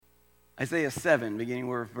Isaiah 7, beginning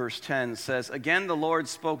with verse 10, says, "Again the Lord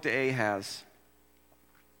spoke to Ahaz.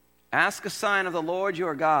 Ask a sign of the Lord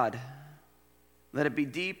your God. Let it be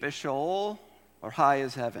deep as Sheol or high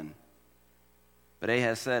as heaven." But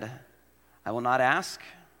Ahaz said, "I will not ask,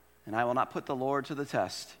 and I will not put the Lord to the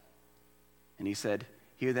test." And he said,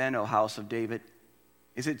 "Hear then, O house of David.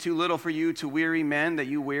 Is it too little for you to weary men that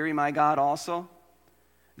you weary my God also?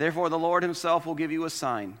 Therefore the Lord himself will give you a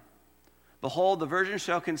sign. Behold, the virgin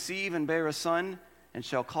shall conceive and bear a son, and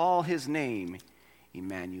shall call his name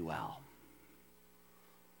Emmanuel."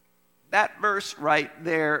 That verse right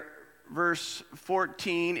there, verse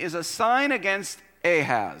 14, is a sign against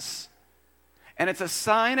Ahaz. And it's a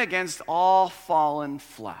sign against all fallen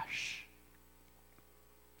flesh.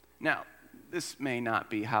 Now, this may not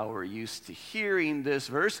be how we're used to hearing this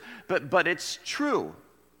verse, but it's true.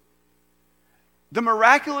 The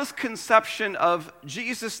miraculous conception of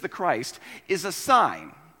Jesus the Christ is a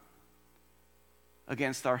sign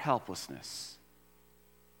against our helplessness.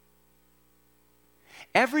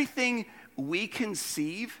 Everything we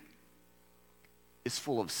conceive is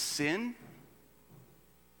full of sin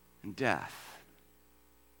and death.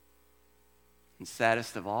 And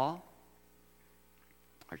saddest of all,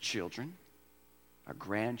 our children, our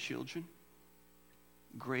grandchildren,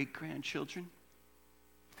 great-grandchildren.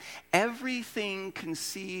 Everything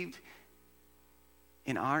conceived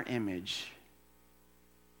in our image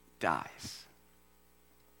dies.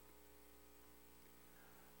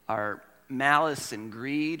 Our malice and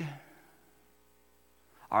greed,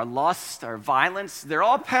 our lust, our violence, they're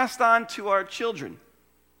all passed on to our children.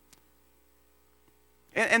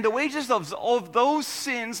 And the wages of those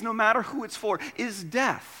sins, no matter who it's for, is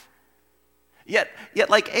death. Yet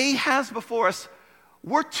like Ahaz before us,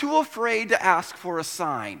 we're too afraid to ask for a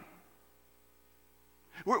sign.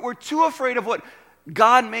 We're too afraid of what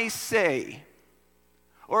God may say.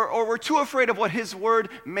 Or we're too afraid of what his word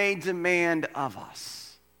may demand of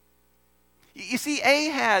us. You see,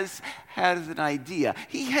 Ahaz has an idea.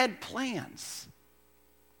 He had plans.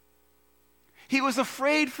 He was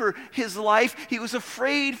afraid for his life. He was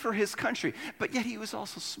afraid for his country. But yet he was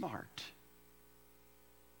also smart.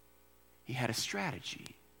 He had a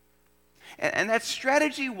strategy. And that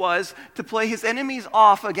strategy was to play his enemies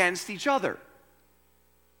off against each other.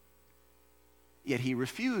 Yet he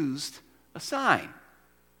refused a sign.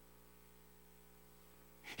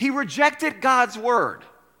 He rejected God's word.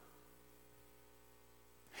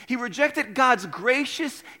 He rejected God's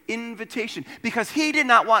gracious invitation because he did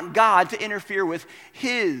not want God to interfere with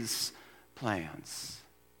his plans.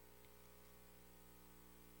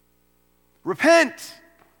 Repent.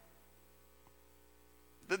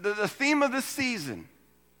 The theme of this season,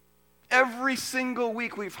 every single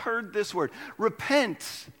week we've heard this word,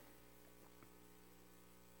 repent.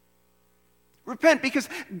 Repent, because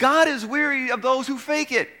God is weary of those who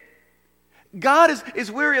fake it. God is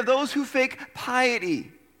weary of those who fake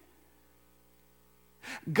piety.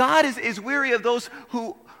 God is weary of those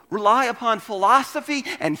who rely upon philosophy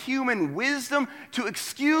and human wisdom to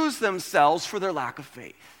excuse themselves for their lack of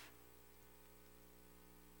faith.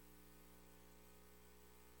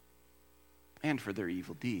 And for their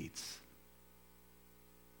evil deeds.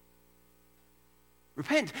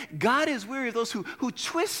 Repent. God is weary of those who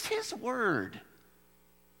twist his word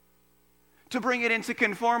to bring it into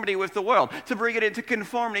conformity with the world, to bring it into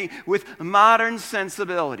conformity with modern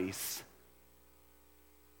sensibilities.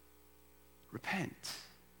 Repent.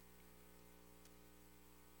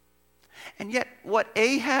 And yet, what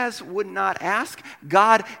Ahaz would not ask,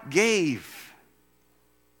 God gave.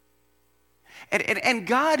 And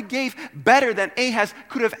God gave better than Ahaz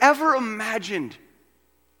could have ever imagined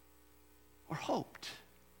or hoped.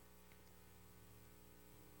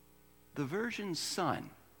 The virgin's son,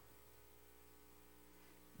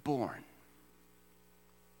 born.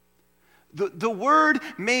 The Word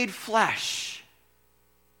made flesh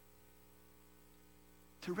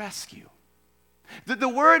to rescue. The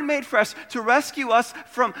Word made flesh to rescue us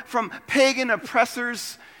from pagan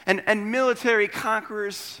oppressors and military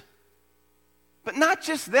conquerors. But not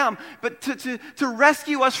just them, but to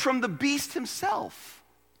rescue us from the beast himself.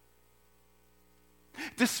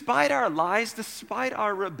 Despite our lies, despite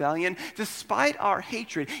our rebellion, despite our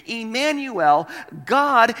hatred, Emmanuel,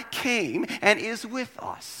 God came and is with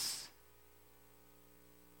us.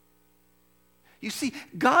 You see,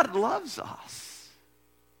 God loves us.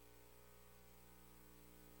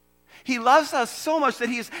 He loves us so much that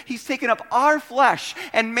he's taken up our flesh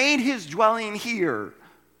and made his dwelling here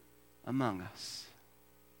among us.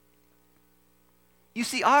 You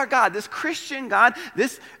see, our God, this Christian God,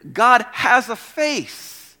 this God has a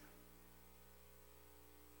face.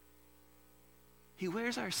 He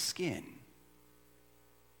wears our skin.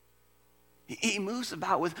 He moves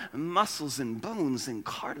about with muscles and bones and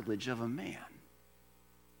cartilage of a man.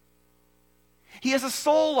 He has a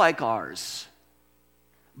soul like ours,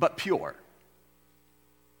 but pure.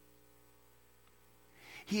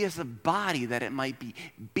 He has a body that it might be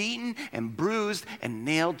beaten and bruised and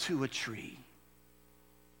nailed to a tree.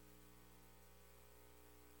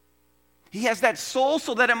 He has that soul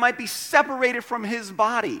so that it might be separated from his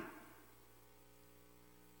body.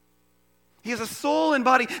 He has a soul and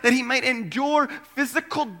body that he might endure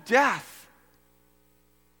physical death.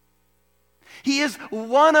 He is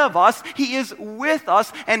one of us, he is with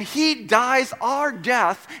us, and he dies our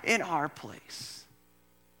death in our place.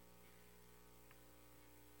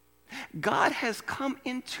 God has come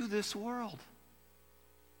into this world.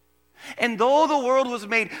 And though the world was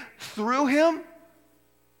made through him,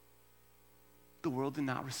 the world did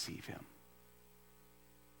not receive him.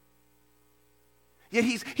 Yet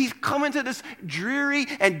he's come into this dreary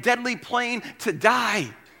and deadly plain to die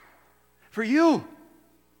for you,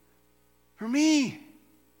 for me,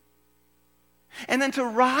 and then to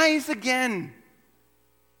rise again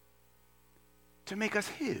to make us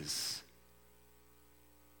his,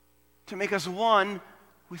 to make us one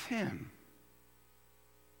with him.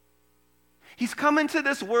 He's come into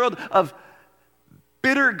this world of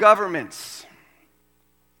bitter governments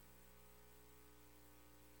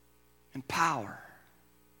and power.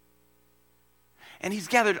 And he's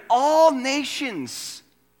gathered all nations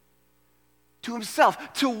to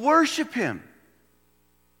himself to worship him,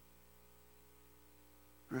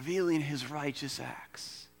 revealing his righteous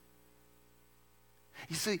acts.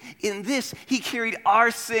 You see, in this, he carried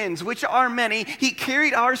our sins, which are many. He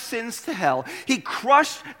carried our sins to hell. He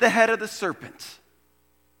crushed the head of the serpent.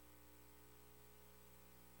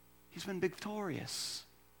 He's been victorious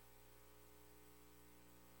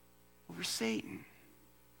over Satan.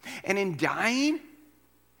 And in dying,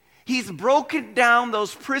 he's broken down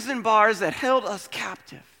those prison bars that held us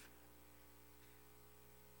captive.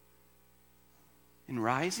 In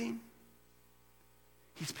rising,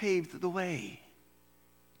 he's paved the way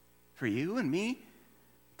for you and me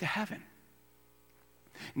to heaven.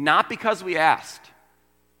 Not because we asked,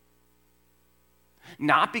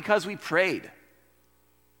 not because we prayed,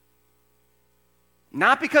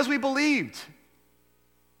 not because we believed,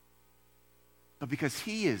 but because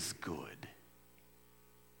he is good.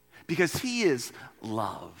 Because he is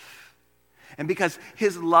love. And because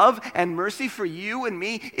his love and mercy for you and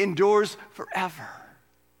me endures forever.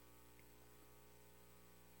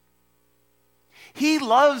 He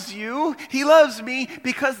loves you, he loves me,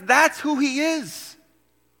 because that's who he is.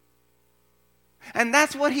 And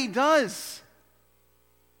that's what he does.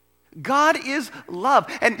 God is love.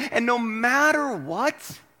 And no matter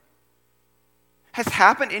what has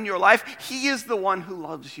happened in your life, he is the one who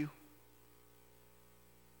loves you.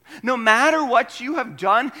 No matter what you have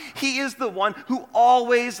done, he is the one who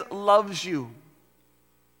always loves you.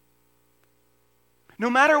 No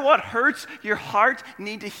matter what hurts your heart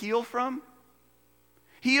need to heal from,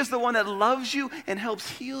 he is the one that loves you and helps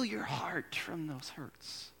heal your heart from those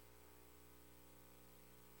hurts.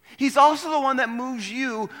 He's also the one that moves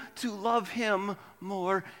you to love him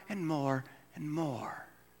more and more and more.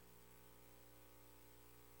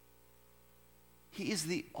 He is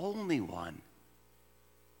the only one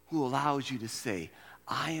who allows you to say,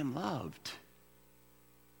 I am loved,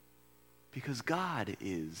 because God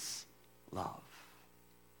is love.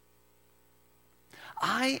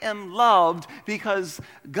 I am loved because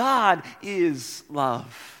God is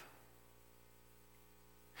love.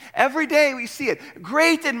 Every day we see it.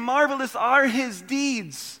 Great and marvelous are his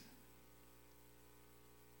deeds.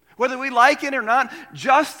 Whether we like it or not,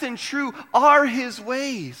 just and true are his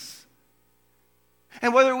ways.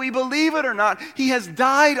 And whether we believe it or not, he has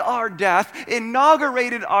died our death,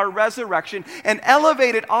 inaugurated our resurrection, and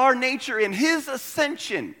elevated our nature in his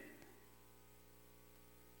ascension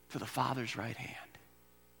to the Father's right hand.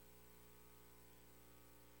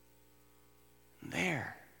 And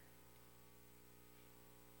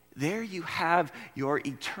there you have your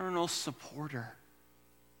eternal supporter.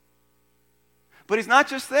 But he's not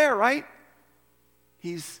just there, right?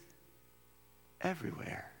 He's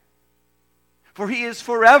everywhere. For he is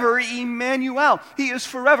forever Emmanuel. He is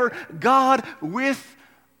forever God with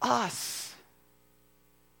us.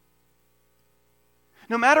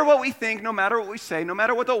 No matter what we think, no matter what we say, no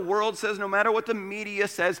matter what the world says, no matter what the media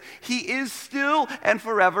says, he is still and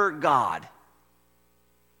forever God.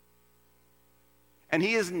 And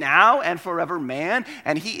he is now and forever man,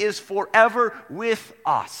 and he is forever with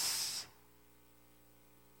us.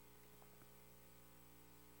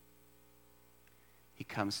 He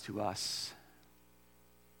comes to us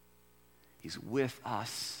He's with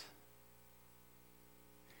us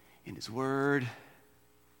in his word,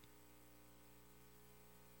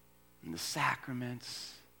 in the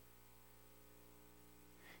sacraments.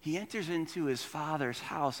 He enters into his Father's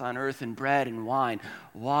house on earth in bread and wine,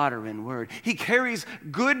 water and word. He carries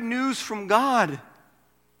good news from God.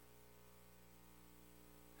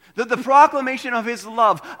 The proclamation of his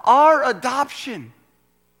love, our adoption,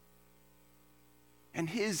 and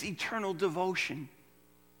his eternal devotion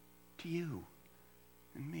to you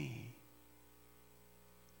and me.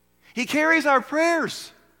 He carries our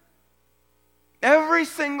prayers. Every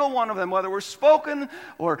single one of them, whether we're spoken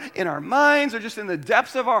or in our minds or just in the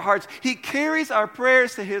depths of our hearts, he carries our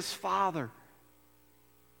prayers to his Father.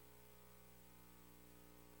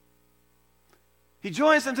 He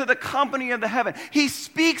joins into the company of the heaven. He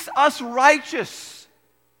speaks us righteous.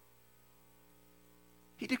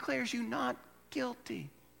 He declares you not guilty.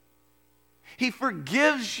 He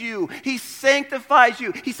forgives you. He sanctifies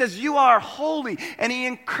you. He says you are holy, and he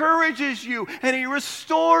encourages you, and he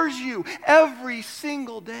restores you every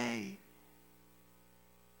single day.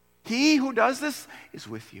 He who does this is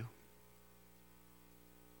with you.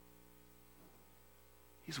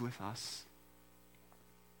 He's with us.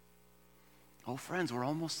 Oh, friends, we're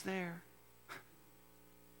almost there.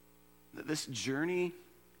 This journey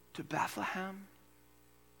to Bethlehem,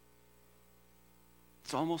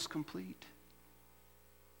 it's almost complete.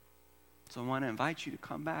 So I want to invite you to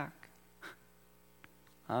come back.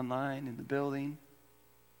 Online, in the building,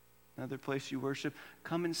 another place you worship.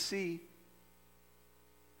 Come and see.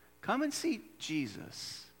 Come and see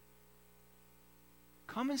Jesus.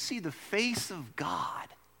 Come and see the face of God,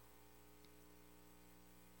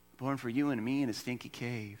 born for you and me in a stinky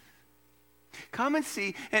cave. Come and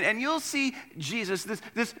see, and you'll see Jesus,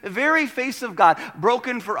 this very face of God,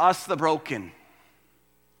 broken for us, the broken.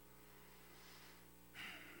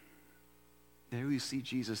 There we see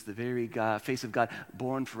Jesus, the very face of God,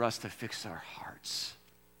 born for us to fix our hearts.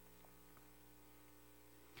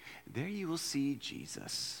 There you will see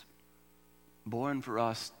Jesus, born for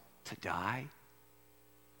us to die,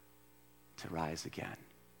 to rise again.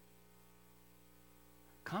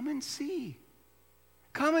 Come and see.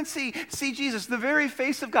 Come and see. See Jesus, the very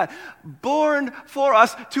face of God, born for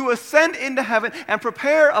us to ascend into heaven and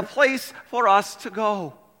prepare a place for us to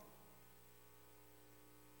go.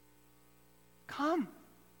 Come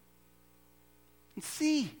and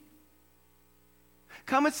see.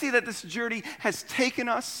 Come and see that this journey has taken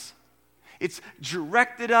us, it's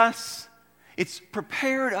directed us, it's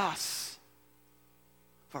prepared us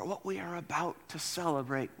for what we are about to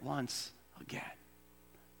celebrate once again.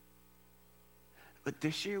 But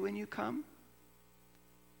this year when you come,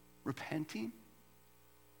 repenting,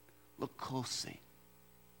 look closely.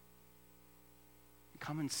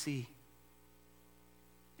 Come and see.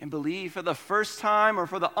 And believe for the first time or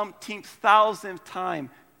for the umpteenth, thousandth time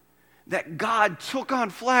that God took on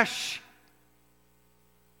flesh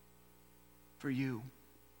for you.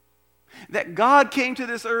 That God came to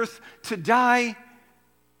this earth to die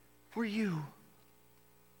for you.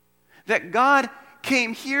 That God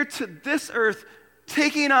came here to this earth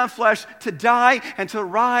taking on flesh to die and to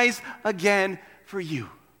rise again for you.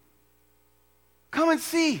 Come and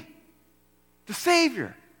see the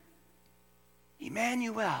Savior.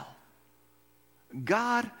 Emmanuel,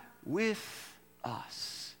 God with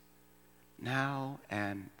us, now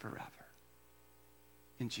and forever.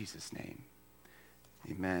 In Jesus' name,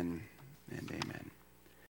 amen and amen.